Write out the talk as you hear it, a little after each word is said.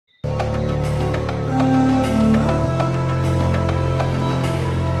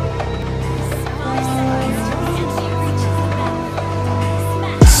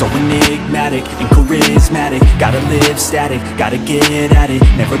dramatic and charismatic. Gotta live static, gotta get at it.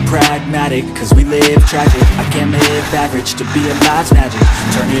 Never pragmatic, cause we live tragic. I can't live average, to be alive's magic.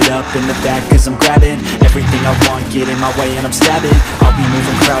 Turn it up in the back cause I'm grabbing everything I want, get in my way and I'm stabbing. I'll be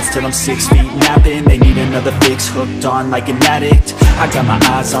moving crowds till I'm 6 feet napping. They need another fix, hooked on like an addict. I got my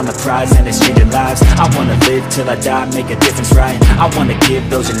eyes on the prize and it's changing lives. I wanna live till I die, make a difference, right? I wanna give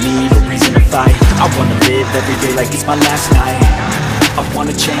those in need a reason to fight. I wanna live every day like it's my last night. I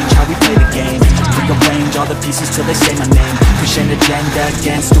wanna change how we play the game, rearrange all the pieces till they say my name. Push an agenda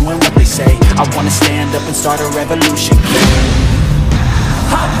against doing what they say. I wanna stand up and start a revolution.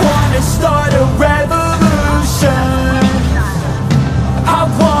 I wanna start a revolution. I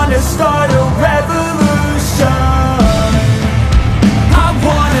wanna start a revolution. I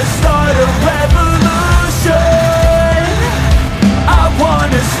wanna start a revolution. I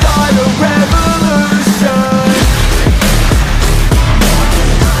wanna start a revolution.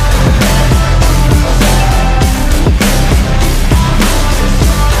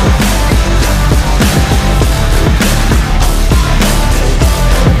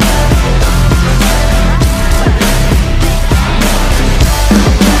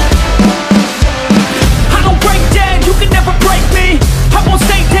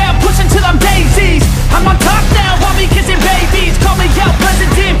 I'm on top now, while me kissing babies. Call me out,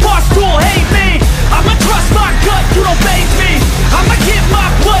 president, barstool, hate me. I'ma trust my gut, you don't faze me. I'ma get my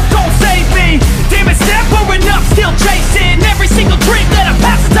blood, don't save me. Damn it's never enough, still chasing every single dream that I've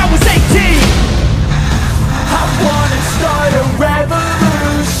had since I was 18. I wanna start a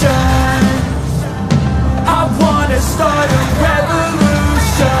revolution. I wanna start a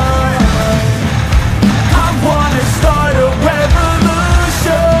revolution. I wanna start a revolution.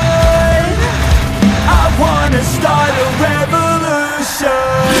 I wanna start a revolution.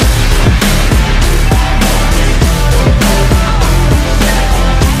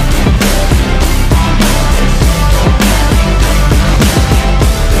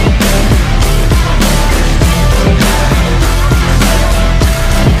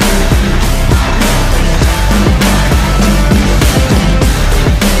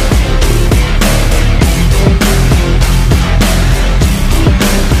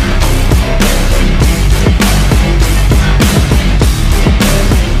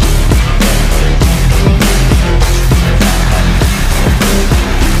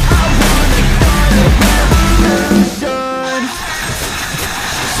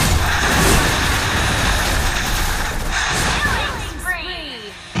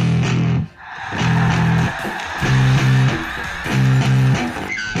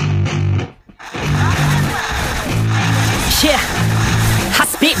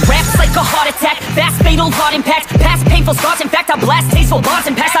 Hard impact, past painful scars. In fact, I blast tasteful bars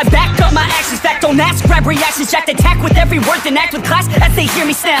and pass. I back up my actions, fact, don't ask, grab reactions, jacked attack with every word, then act with class as they hear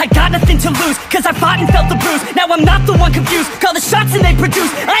me snap. I got nothing to lose, cause I fought and felt the bruise. Now I'm not the one confused, call the shots and they produce.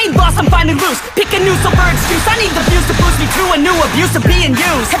 I ain't lost, I'm finally loose, pick a new silver excuse. I need the views to boost me through a new abuse of being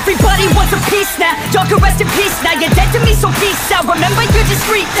used. Everybody wants a piece now, y'all can rest in peace now. You're dead to me, so peace out, remember you're just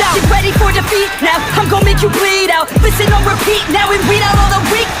freaked out. Get ready for defeat now, I'm gonna make you bleed out. Listen on repeat now and weed out all the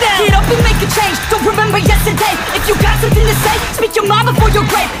weak now. Get up and make a change, don't remember yesterday. If you got something to say, speak your mind before your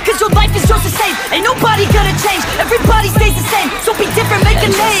grave. Cause your life is yours to save, ain't nobody gonna change. Everybody stays the same, so be different, make a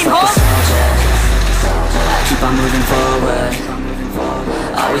name, huh? I keep on moving forward,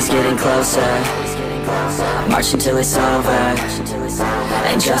 always getting closer. March until it's over,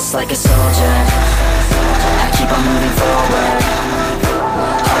 and just like a soldier, I keep on moving forward,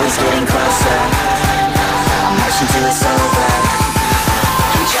 always getting closer. March until it's over,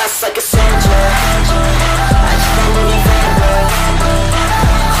 and just like a soldier, I keep on moving forward,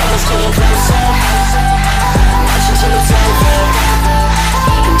 always getting closer. March until it's over,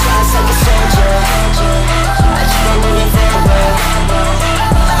 and just like a soldier, I keep on moving forward,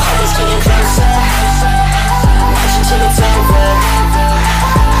 always getting closer. March until it's over.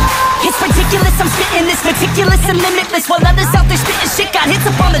 It's ridiculous, I'm spitting this meticulous and limitless, while others out there spitting shit got hits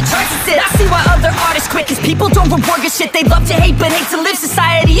up on the charts and sit. I see why other artists quit, cause people don't reward your shit. They love to hate but hate to live.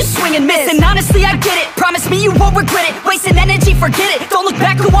 Society, you swing and miss, and honestly I get it. Promise me you won't regret it. Wasting energy, forget it. Don't look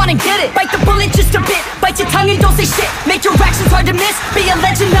back, go on and get it. Bite the bullet just a bit, bite your tongue and don't say shit. Make your actions hard to miss, be a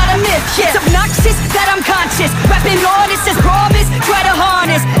legend not a myth. Yeah, it's obnoxious that I'm conscious, rapping honest as promise. Try to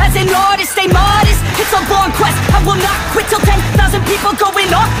harness, as an artist stay modest. It's a long quest, I will not quit till 10,000 people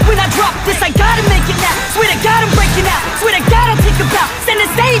going off. When I drop this, I gotta make it now. Swear to God I'm breaking out, swear to God I'll take a bow. Stand the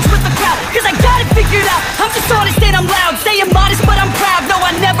stage with the crowd, cause I got it figured out. I'm just honest and I'm loud, staying modest but I'm proud. No,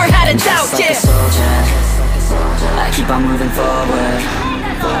 I never had a doubt, yeah. Just like a soldier, I keep on moving forward,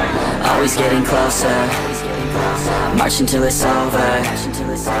 always getting closer. I'm marching till it's over.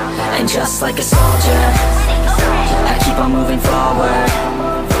 And just like a soldier, I keep on moving forward,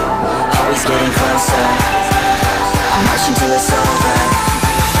 always getting closer. I'm marching till it's over.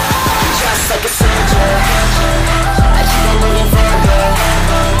 And just like a soldier, I keep on moving forward,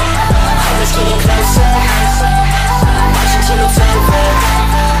 always getting closer. I'm marching till it's over.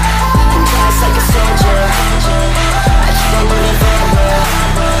 And just like a soldier, I keep on moving forward,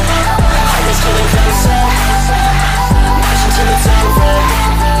 always getting closer. I'm marching till it's over.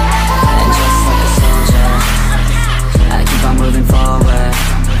 And just like a soldier, I keep on moving forward,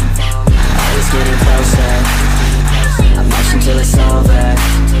 always getting closer. I'm marching till it's over.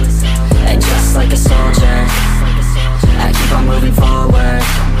 And just like a soldier, I keep on moving forward,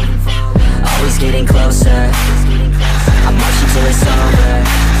 always getting closer. I'm marching till it's over.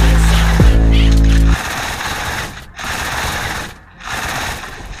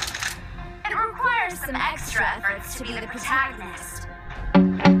 It requires some extra efforts to be the protagonist.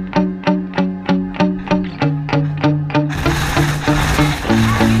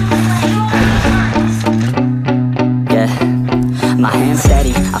 My hands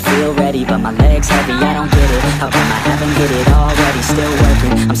steady, I feel ready, but my legs heavy, I don't get it. How come I haven't hit it already? Still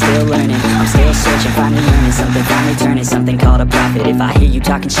working, I'm still learning, I'm still searching, finally earning something, finally turning something called a profit. If I hear you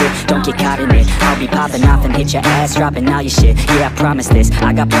talking shit, don't get caught in it. I'll be popping off and hit your ass, dropping all your shit. Yeah, I promise this,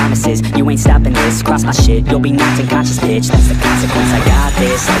 I got promises, you ain't stopping this. Cross my shit, you'll be knocked unconscious, bitch. That's the consequence, I got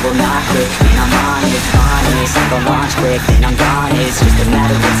this, I will not quit. And I'm on it, honest, I'm gonna launch quick, then I'm gone. It's just a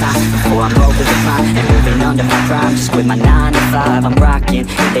matter of time before I'm over the climb and moving under my prime. Just quit my 9 to 5, I'm rocking,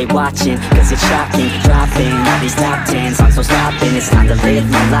 they watching, cause it's shocking. Dropping all these top 10 songs, so stopping. It's time to live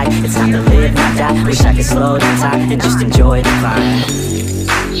my life, it's time to live my die. Wish I could slow down time and just enjoy the climb.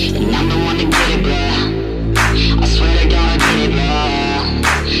 And I'm the one to get it, bro. I swear to God, I get it,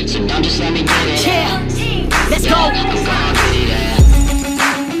 bro. So don't just let me get it. Yeah, let's go. I'm gonna get it,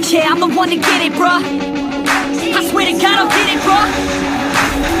 yeah, I'm the one to get it, bruh. I swear to God, I'll get it, bruh.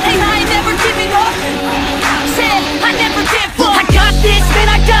 Hey, I ain't never giving up. Said I never give up. I got this,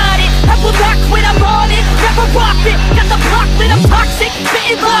 man, I got it. I will not quit, I'm on it. Never rock it. Got the block lit, I'm toxic.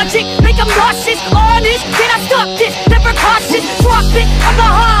 Spitting logic, make them nauseous. Honest, can I stop this? Never cautious, drop it. I'm the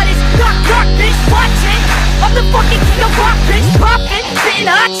hardest. Knock, knock, bitch, watch it. I'm the fucking king of rock, bitch. Poppin', spitting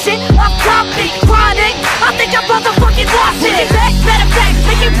hot shit. I'm topic, chronic. I think I motherfucking lost it. Back, matter of fact,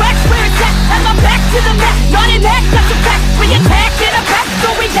 making racks where it's at. Have my back to the mat, not an act, that's a fact. We attack in a back, no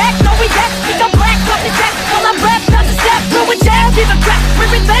we act, no we act. Think I'm black, off the jack. While I'm rap, not a step, throw a jab, leave a crack.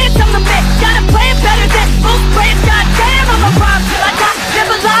 We're advanced, I'm the man. Got a plan better than most brands. Goddamn, I'm a rhyme till I die.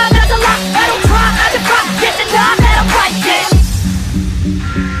 Never lie, that's a lie. I don't try, I defy. Get the nod that I'm right, yeah.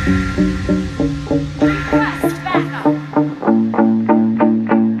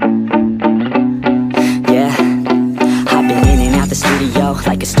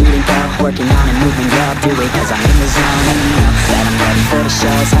 Like a student though, working on and moving up. Do it cause I'm in the zone and you know that I'm ready for the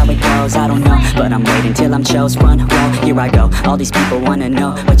shows. How it goes, I don't know, but I'm waiting till I'm chose. Run, whoa, here I go. All these people wanna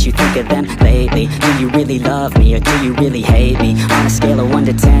know what you think of them lately. Do you really love me or do you really hate me? On a scale of 1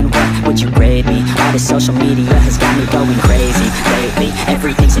 to 10, what would you grade me? All this social media has got me going crazy lately.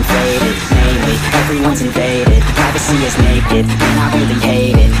 Everything's inflated, namely, everyone's invaded. Privacy is naked, and I really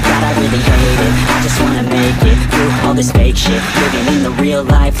hate it. God, I really hate it. I just wanna make it through all this fake shit. Living in the real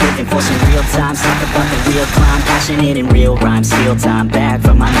life, living for some real time. Talk about the real climb, passionate in real rhymes. Steal time back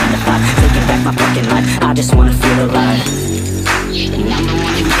from my 9 to 5, taking back my fucking life. I just wanna feel alive. And I'm the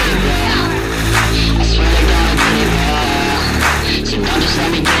one to get it, bro. I swear to God, I get it, bro. So don't just let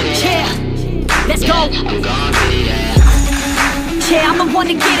me get it. Yeah, let's go. I'm gonna get it, yeah, I'm the one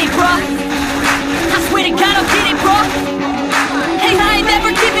to get it, bruh. I swear to God, I'll get it, bruh. Hey, I ain't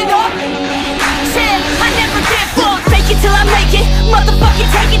never giving up. Said I never give up. Fake it till I make it.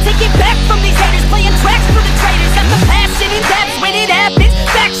 Motherfucking take it back from these haters. Playing tracks for the traitors. Got the passion and that's when it happens.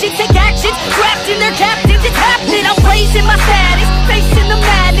 Factions take actions, drafting their captains. It's happening. I'm raising my status, facing the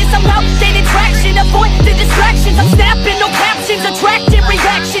madness. I'm out gaining traction, avoid the distractions. I'm snapping, no captions, attracting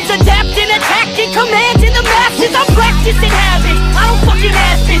reactions, adapting, attacking, commanding the masses. I'm practicing habits. I don't fucking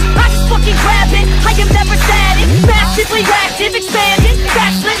ask this, I just fucking grab it. I am never static, massively active, expanding,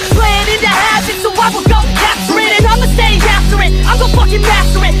 backslid, planning to have it. So I will go capture it and I'ma stay after it. I'm gonna fucking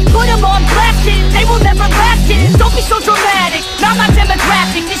master it, put them on blast it. They will never last it, don't be so dramatic. Not my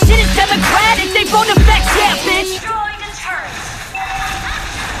demographic, this shit is democratic. They vote effects, yeah bitch. Destroying a turret.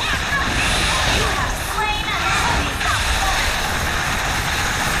 You have slain an enemy.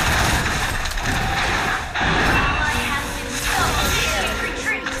 Ally has been stolen.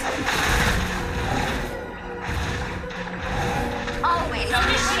 Retreat. Always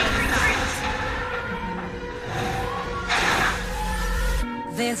initiate retreat.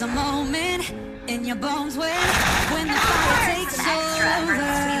 There's a moment in your bones when the fire takes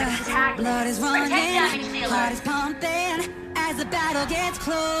over. Blood is running, heart is pumping as the battle gets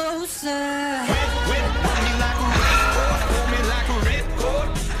closer.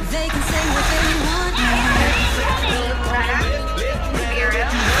 They can say what they want now.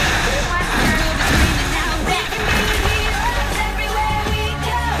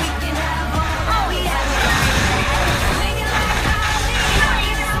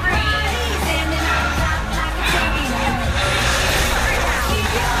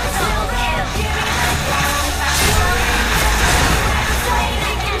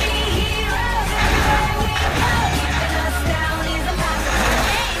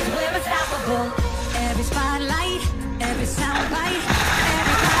 Every spotlight, every soundbite,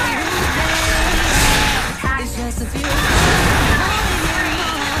 everybody who's there is just a few holding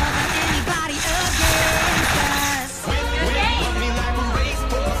you more than anybody against us. Hold me like a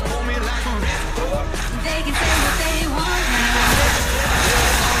racehorse, hold me like a racehorse. They can say what they want now.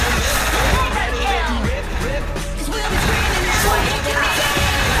 'Cause we'll be screaming now. We can be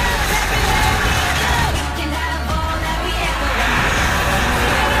heroes everywhere we go. We can have all that we ever want.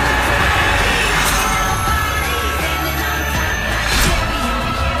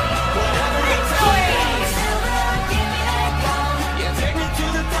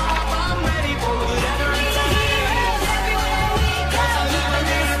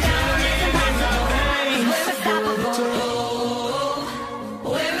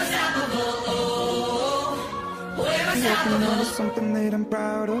 Something that I'm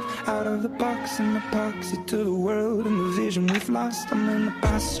proud of, out of the box and epoxy to the world and the vision we've lost. I'm an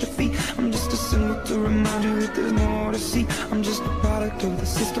apostrophe, I'm just a symbol to remind you that there's more to see. I'm just a product of the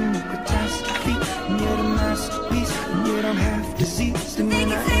system of catastrophe.